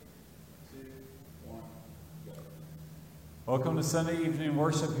Welcome to Sunday evening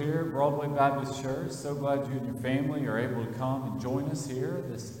worship here at Broadway Baptist Church. So glad you and your family are able to come and join us here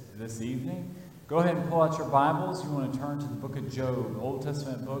this evening. Go ahead and pull out your Bibles. You want to turn to the book of Job, Old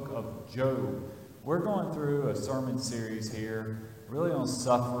Testament book of Job. We're going through a sermon series here, really on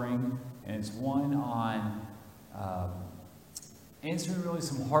suffering, and it's one on answering really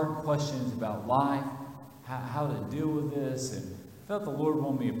some hard questions about life, how to deal with this. And I felt the Lord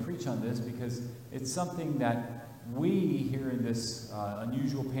wanted me to preach on this because it's something that we here in this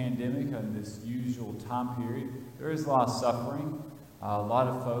unusual pandemic and this usual time period, there is a lot of suffering. A lot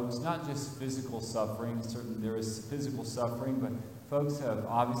of folks, not just physical suffering, certainly there is physical suffering, but folks have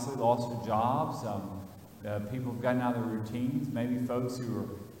obviously lost their jobs. People have gotten out of their routines. Maybe folks who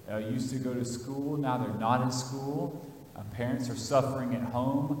are used to go to school, now they're not in school. Parents are suffering at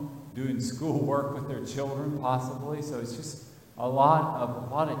home, doing school work with their children possibly. So it's just a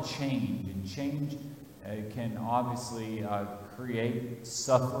lot of change, and change can obviously create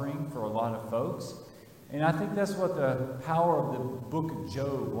suffering for a lot of folks. And I think that's what the power of the book of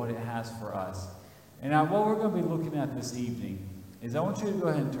Job, what it has for us. And what we're going to be looking at this evening is I want you to go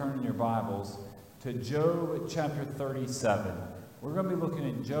ahead and turn in your Bibles to Job chapter 37. We're going to be looking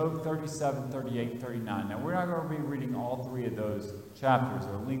at Job 37, 38, 39. Now, we're not going to be reading all three of those chapters.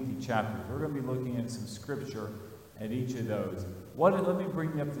 They're lengthy chapters. We're going to be looking at some scripture at each of those. Let me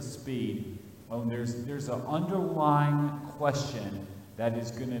bring you up to speed. There's an underlying question that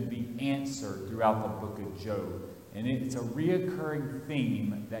is going to be answered throughout the book of Job. And it's a reoccurring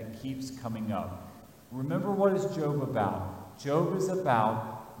theme that keeps coming up. Remember, what is Job about? Job is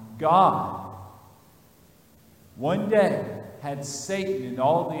about God. One day had Satan and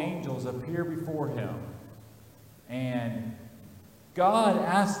all the angels appear before him. And God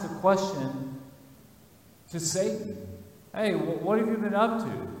asked the question to Satan, hey, what have you been up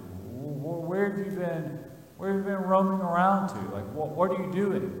to? Where have you been roaming around to? Like, what are you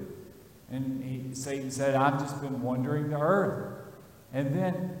doing? And Satan said, I've just been wandering the earth. And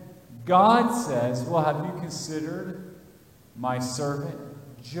then God says, well, have you considered my servant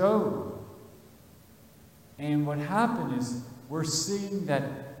Job? And what happened is we're seeing that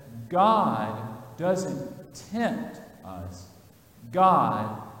God doesn't tempt us.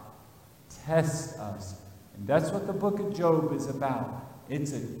 God tests us. And that's what the book of Job is about.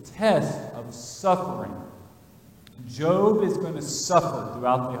 It's a test of suffering. Job is going to suffer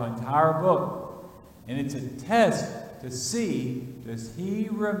throughout the entire book. And it's a test to see, does he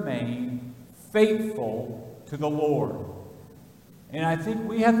remain faithful to the Lord? And I think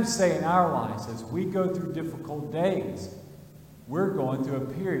we have to say in our lives, as we go through difficult days, we're going through a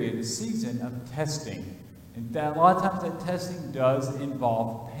period, a season of testing. And that a lot of times that testing does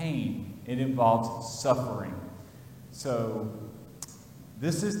involve pain. It involves suffering. So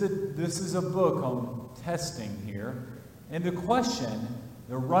this is a book on testing here. And the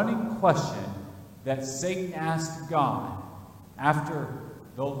running question that Satan asked God after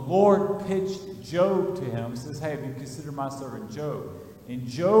the Lord pitched Job to him, says, hey, have you considered my servant Job? In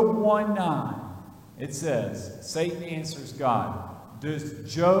Job 1:9, it says, Satan answers God,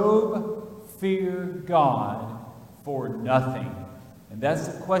 does Job fear God for nothing? And that's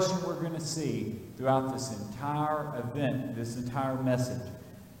the question we're going to see throughout this entire event, this entire message.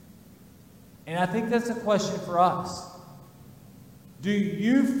 And I think that's a question for us. Do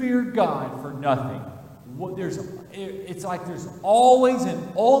you fear God for nothing? It's like there's always an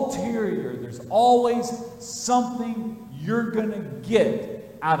ulterior, there's always something you're going to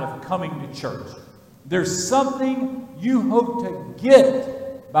get out of coming to church. There's something you hope to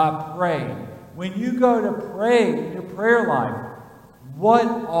get by praying. When you go to pray in your prayer life, what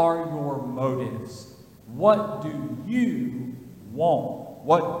are your motives? What do you want?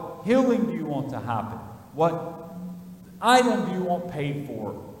 What healing do you want to happen? What item do you want paid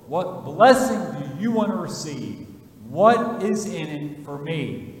for? What blessing do you want to receive? What is in it for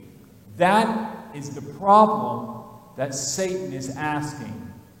me? That is the problem that Satan is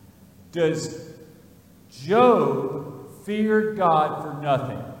asking. Does Job fear God for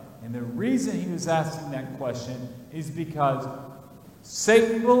nothing? And the reason he was asking that question is because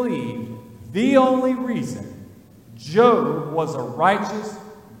Satan believed the only reason Job was a righteous,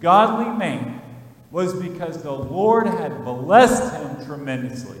 godly man was because the Lord had blessed him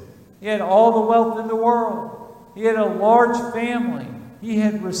tremendously. He had all the wealth in the world. He had a large family. He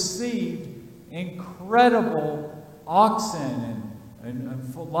had received incredible oxen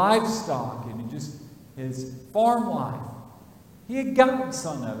and livestock and just his farm life. He had gotten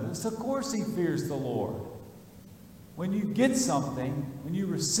some of it. So of course he fears the Lord. When you get something, when you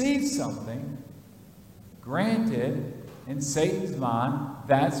receive something, granted, in Satan's mind,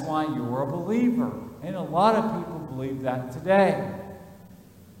 That's why you're a believer. And a lot of people believe that today.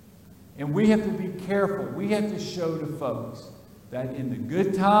 And we have to be careful. We have to show to folks that in the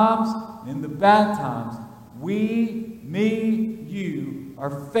good times, in the bad times, you are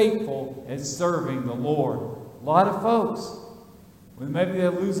faithful at serving the Lord. A lot of folks, when maybe they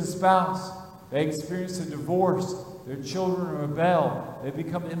lose a spouse, they experience a divorce, their children rebel, they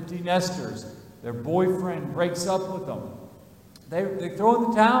become empty nesters, their boyfriend breaks up with them. They throw in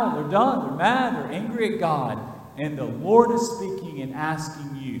the towel, they're done, they're mad, they're angry at God. And the Lord is speaking and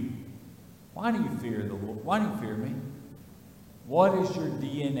asking you, why do you fear the Lord? Why do you fear me? What is your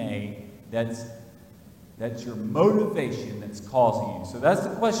DNA that's your motivation that's causing you? So that's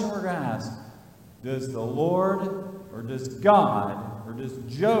the question we're going to ask. Does the Lord, or does God, or does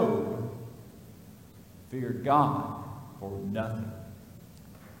Job fear God for nothing?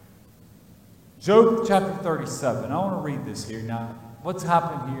 Job chapter 37. I want to read this here. Now, what's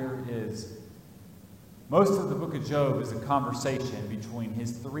happened here is most of the book of Job is a conversation between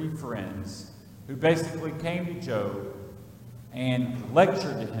his three friends who basically came to Job and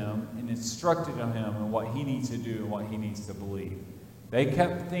lectured to him and instructed him on what he needs to do and what he needs to believe. They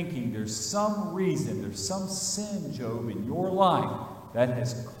kept thinking there's some reason, there's some sin, Job, in your life that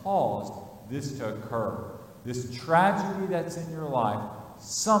has caused this to occur. This tragedy that's in your life,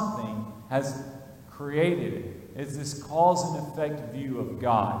 something has created it. It's this cause and effect view of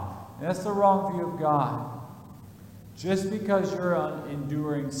God. And that's the wrong view of God. Just because you're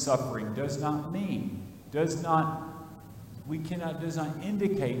enduring suffering does not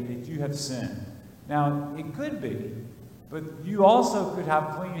indicate that you have sinned. Now, it could be, but you also could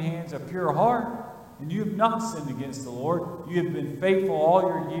have clean hands, a pure heart, and you have not sinned against the Lord. You have been faithful all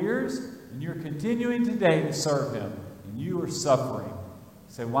your years, and you're continuing today to serve Him, and you are suffering.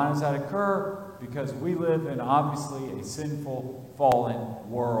 You say, why does that occur? Because we live in obviously a sinful, fallen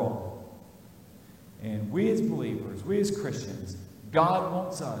world. And we as believers, we as Christians, God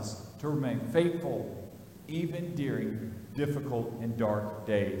wants us to remain faithful even during difficult and dark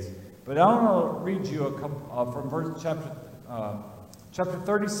days. But I want to read you a couple from chapter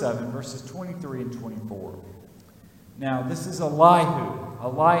 37, verses 23 and 24. Now, this is Elihu.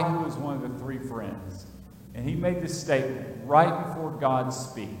 Elihu is one of the three friends. And he made this statement right before God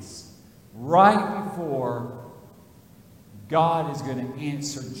speaks. Right before God is going to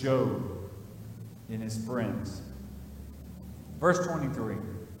answer Job and his friends. Verse 23.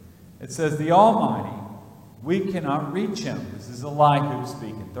 It says, the Almighty, we cannot reach Him. This is Elihu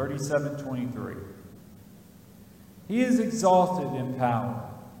speaking. 37:23. He is exalted in power.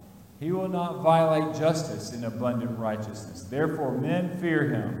 He will not violate justice in abundant righteousness. Therefore men fear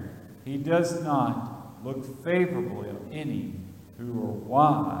Him. He does not look favorably on any who are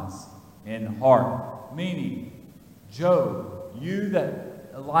wise in heart. Meaning, Job,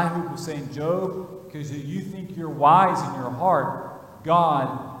 Elihu was saying, Job, because you think you're wise in your heart,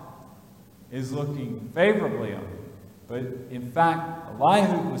 God is looking favorably on you. But in fact,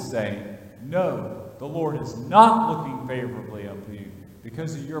 Elihu was saying, no, the Lord is not looking favorably on you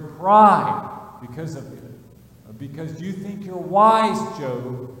because of your pride, because you think you're wise,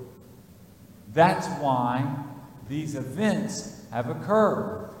 Job. That's why these events have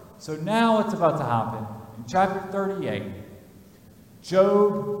occurred. So now what's about to happen? In chapter 38,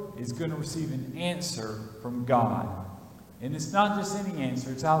 Job is going to receive an answer from God. And it's not just any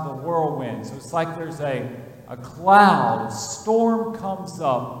answer, it's out of the whirlwind. So it's like there's a cloud, a storm comes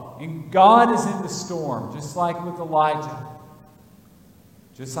up, and God is in the storm, just like with Elijah.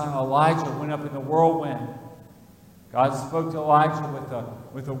 Just like Elijah went up in the whirlwind. God spoke to Elijah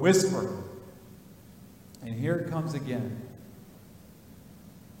with a whisper. And here it comes again.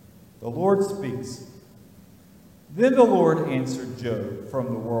 The Lord speaks. Then the Lord answered Job from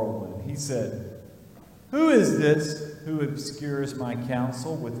the whirlwind. He said, who is this who obscures my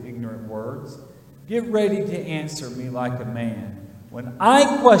counsel with ignorant words? Get ready to answer me like a man. When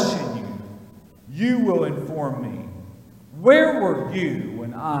I question you, you will inform me. Where were you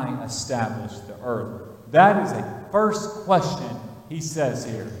when I established the earth? That is a first question he says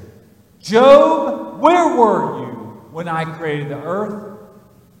here. Job, where were you when I created the earth?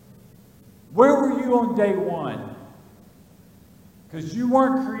 Where were you on day one? Because you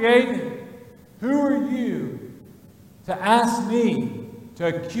weren't created. Who are you to ask me, to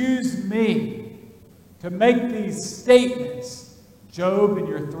accuse me, to make these statements? Job and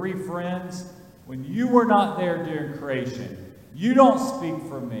your three friends, when you were not there during creation, you don't speak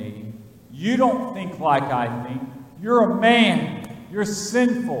for me. You don't think like I think. You're a man. You're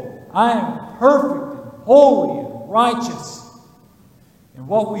sinful. I am perfect and holy and righteous. And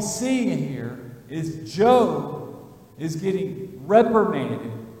what we see in here is Job is getting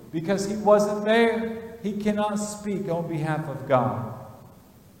reprimanded because he wasn't there. He cannot speak on behalf of God.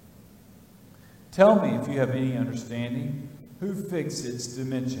 Tell me if you have any understanding. Who fixed its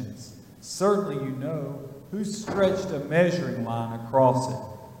dimensions? Certainly you know. Who stretched a measuring line across it?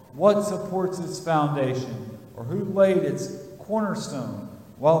 What supports its foundation? Or who laid its cornerstone?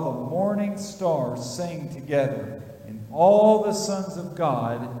 While the morning stars sang together, and all the sons of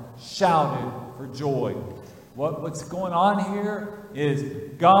God shouted for joy. What's going on here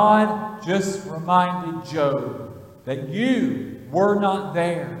is God just reminded Job that you were not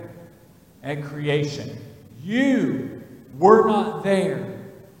there at creation. You were not there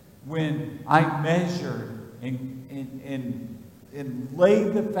when I measured and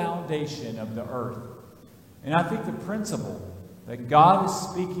laid the foundation of the earth. And I think the principle that God is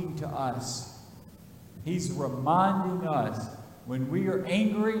speaking to us, He's reminding us when we are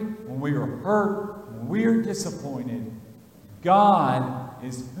angry, when we are hurt, when we are disappointed, God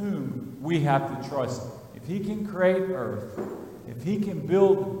is whom we have to trust. If He can create earth, if He can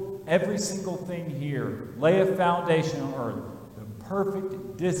build every single thing here, lay a foundation on earth, the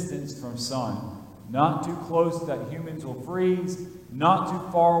perfect distance from sun, not too close that humans will freeze, not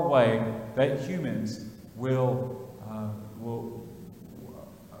too far away that humans will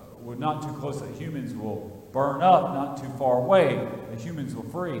not too close that humans will burn up, not too far away that humans will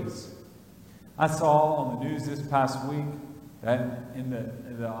freeze. I saw on the news this past week that in the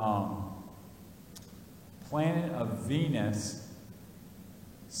planet of Venus,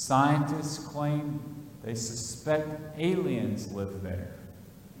 scientists claim they suspect aliens live there.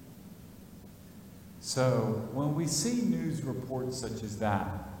 So when we see news reports such as that,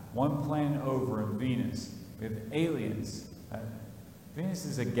 one planet over in Venus, we have aliens. Venus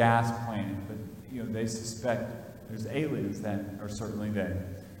is a gas planet, but they suspect there's aliens that are certainly there.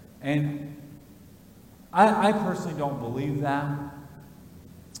 And I personally don't believe that.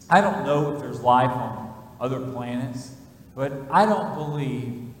 I don't know if there's life on other planets, but I don't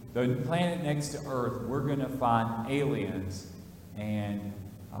believe the planet next to Earth we're going to find aliens and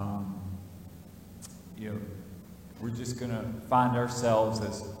we're just going to find ourselves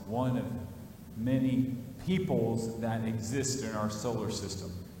as one of many peoples that exist in our solar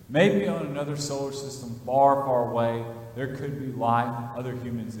system. Maybe on another solar system far, far away, there could be life, other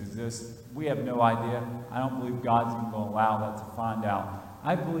humans exist. We have no idea. I don't believe God's even going to allow that to find out.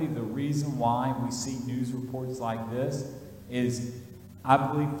 I believe the reason why we see news reports like this is I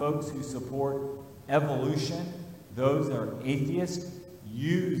believe folks who support evolution, those that are atheists,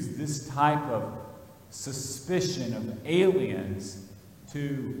 use this type of suspicion of aliens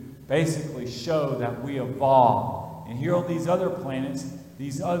to basically show that we evolved. And here on these other planets,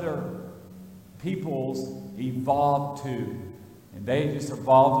 these other peoples evolved too. And they just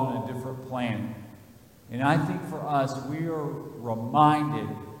evolved on a different planet. And I think for us, we are reminded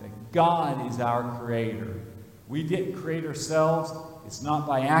that God is our creator. We didn't create ourselves. It's not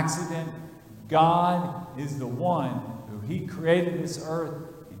by accident. God is the one who He created this earth,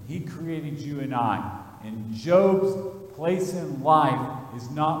 and He created you and I. And Job's place in life is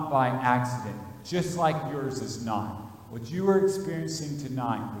not by accident, just like yours is not. What you are experiencing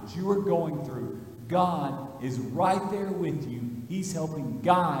tonight, what you are going through, God is right there with you. He's helping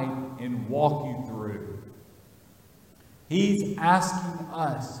guide and walk you through. He's asking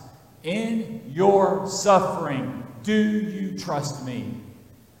us, in your suffering, do you trust me?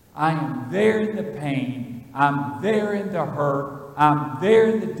 I am there in the pain. I'm there in the hurt. I'm there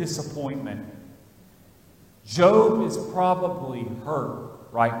in the disappointment. Job is probably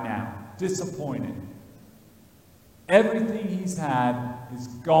hurt right now, disappointed. Everything he's had is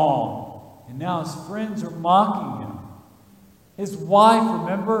gone. And now his friends are mocking him. His wife,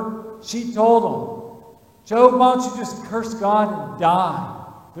 remember, she told him, Job, why don't you just curse God and die?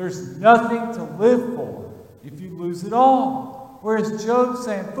 There's nothing to live for if you lose it all. Whereas Job's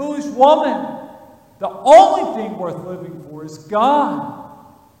saying, foolish woman, the only thing worth living for is God.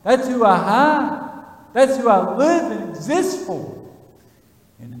 That's who I have. That's who I live and exist for.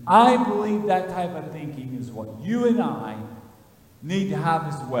 And I believe that type of thinking is what you and I need to have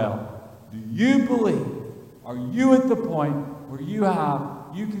as well. Do you believe? Are you at the point where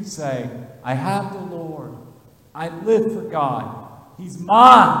you can say, I have the Lord. I live for God. He's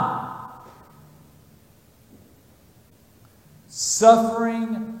mine.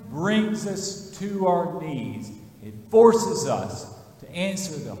 Suffering brings us to our knees. It forces us to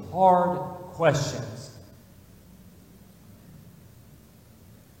answer the hard questions.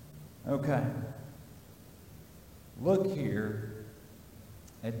 Okay. Look here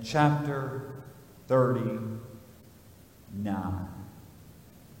at chapter 39.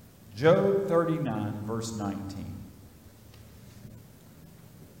 Job 39, verse 19.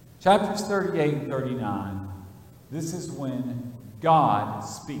 Chapters 38 and 39, this is when God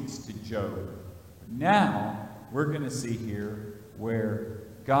speaks to Job. Now, we're going to see here where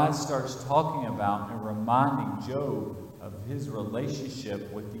God starts talking about and reminding Job of his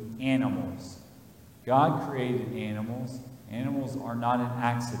relationship with the animals. God created animals. Animals are not an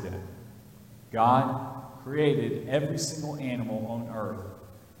accident. God created every single animal on earth.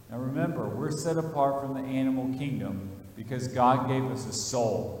 Now remember, we're set apart from the animal kingdom because God gave us a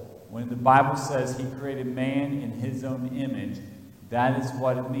soul. When the Bible says he created man in his own image, that is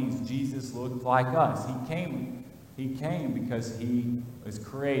what it means. Jesus looked like us. He came because he was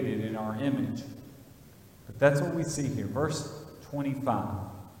created in our image. But that's what we see here. Verse 19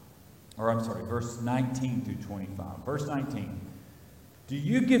 through 25. Verse 19. Do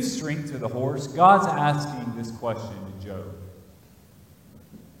you give strength to the horse? God's asking this question to Job.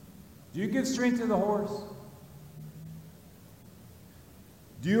 Do you give strength to the horse?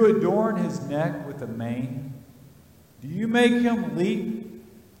 Do you adorn his neck with a mane? Do you make him leap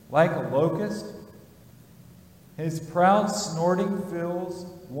like a locust? His proud snorting fills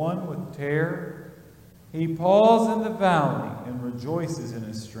one with terror. He paws in the valley and rejoices in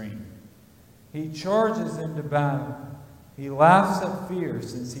his strength. He charges into battle. He laughs at fear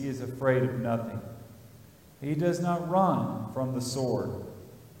since he is afraid of nothing. He does not run from the sword.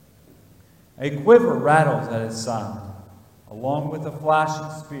 A quiver rattles at his side, along with a flashing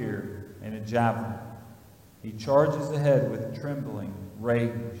spear and a javelin. He charges ahead with trembling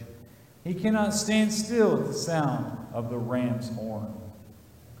rage. He cannot stand still at the sound of the ram's horn.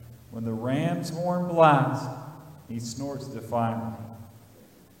 When the ram's horn blasts, he snorts defiantly.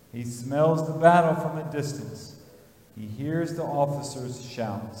 He smells the battle from a distance. He hears the officers'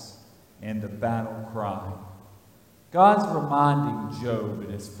 shouts and the battle cry. God's reminding Job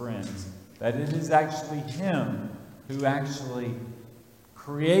and his friends that it is actually him who actually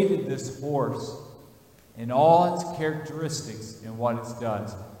created this horse and all its characteristics and what it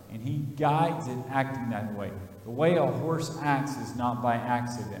does. And he guides it acting that way. The way a horse acts is not by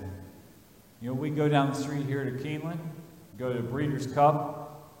accident. You know, we go down the street here to Keeneland, go to Breeders' Cup.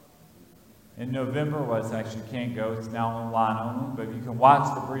 In November, well, it's actually can't go, it's now online only, but you can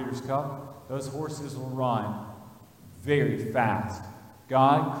watch the Breeders' Cup. Those horses will run very fast.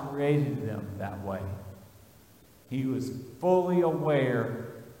 God created them that way. He was fully aware,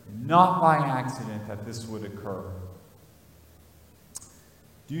 not by accident, that this would occur.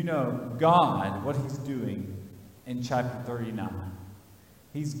 Do you know God, what he's doing in chapter 39?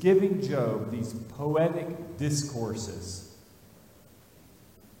 He's giving Job these poetic discourses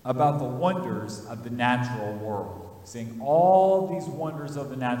about the wonders of the natural world. Saying all these wonders of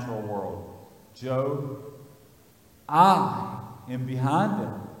the natural world. Job, I am behind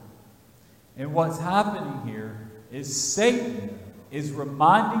them. And what's happening here is Satan is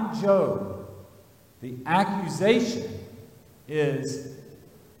reminding Job, the accusation is,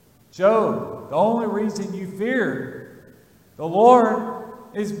 Job, the only reason you fear the Lord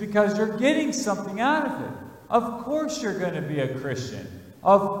is because you're getting something out of it. Of course you're going to be a Christian.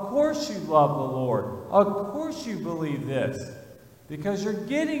 Of course you love the Lord. Of course you believe this. Because you're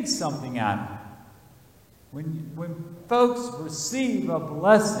getting something out of it. When folks receive a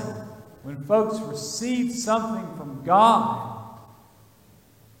blessing, when folks receive something from God,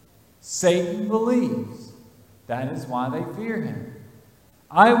 Satan believes. That is why they fear him.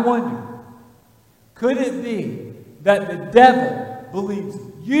 I wonder, could it be that the devil believes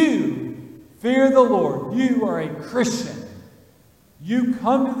you fear the Lord? You are a Christian. You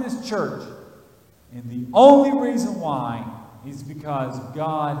come to this church, and the only reason why is because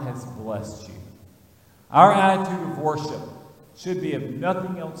God has blessed you. Our attitude of worship should be if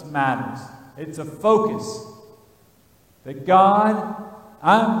nothing else matters. It's a focus that God,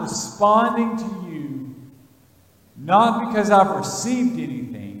 I'm responding to you not because I've received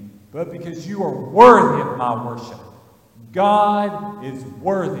anything, but because you are worthy of my worship. God is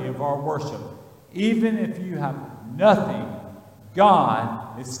worthy of our worship. Even if you have nothing,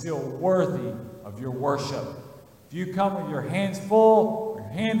 God is still worthy of your worship. If you come with your hands full or your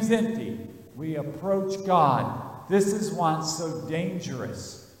hands empty, we approach God. This is why it's so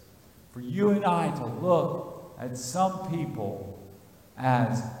dangerous for you and I to look at some people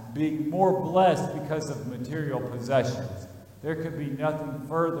as being more blessed because of material possessions. There could be nothing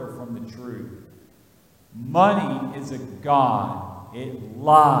further from the truth. Money is a god. It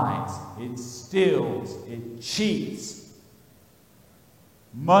lies. It steals. It cheats.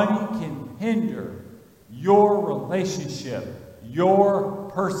 Money can hinder your relationship, your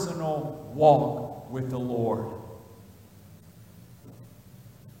personal walk with the Lord.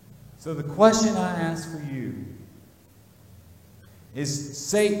 So the question I ask for you is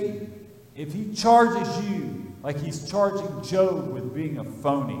Satan, if he charges you like he's charging Job with being a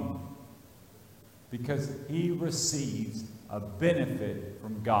phony, because he receives a benefit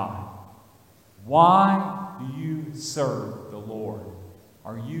from God. Why do you serve the Lord?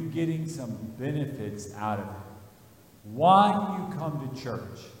 Are you getting some benefits out of it? Why do you come to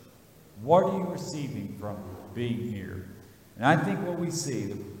church? What are you receiving from being here? And I think what we see,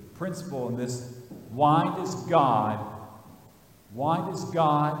 the principle in this, why does God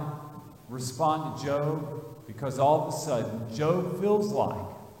respond to Job? Because all of a sudden, Job feels like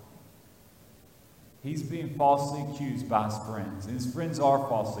he's being falsely accused by his friends. And his friends are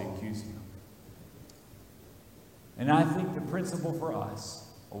falsely accusing him. And I think the principle for us,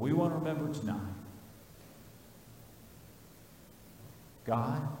 what we want to remember tonight,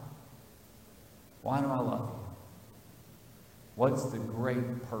 God, why do I love you? What's the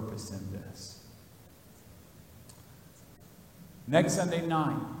great purpose in this? Next Sunday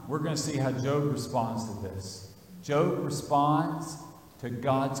night, we're going to see how Job responds to this. Job responds to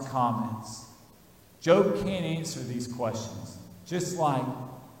God's comments. Job can't answer these questions, just like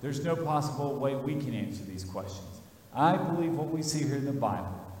there's no possible way we can answer these questions. I believe what we see here in the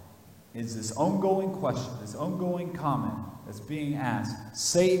Bible is this ongoing question, this ongoing comment that's being asked.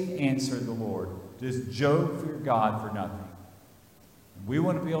 Satan answered the Lord, does Job fear God for nothing? We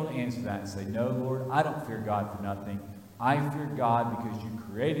want to be able to answer that and say, no, Lord, I don't fear God for nothing. I fear God because you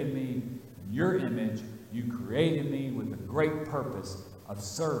created me in your image. You created me with the great purpose of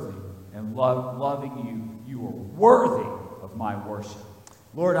serving and loving you. You are worthy of my worship.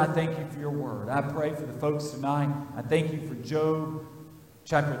 Lord, I thank you for your word. I pray for the folks tonight. I thank you for Job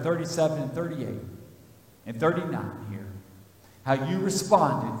chapter 37 and 38 and 39 here. How you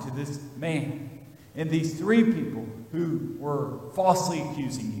responded to this man and these three people who were falsely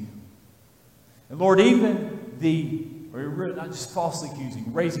accusing you. And Lord, even not just falsely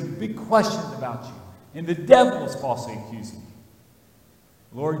accusing, raising big questions about you. And the devil is falsely accusing you.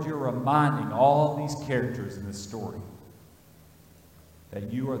 Lord, you're reminding all these characters in this story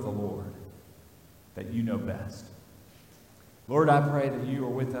that you are the Lord, that you know best. Lord, I pray that you are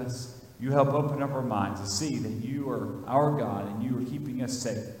with us. You help open up our minds to see that you are our God and you are keeping us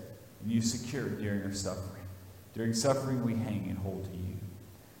safe and you secure during our suffering. During suffering, we hang and hold to you.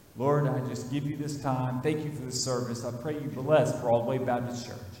 Lord, I just give you this time. Thank you for this service. I pray you bless Broadway Baptist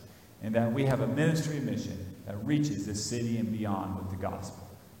Church and that we have a ministry mission that reaches this city and beyond with the gospel.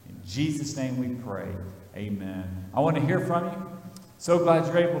 In Jesus' name we pray. Amen. I want to hear from you. So glad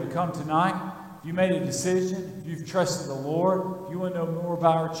you're able to come tonight. If you made a decision, if you've trusted the Lord, if you want to know more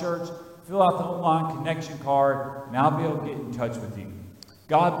about our church, fill out the online connection card and I'll be able to get in touch with you.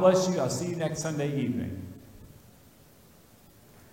 God bless you. I'll see you next Sunday evening.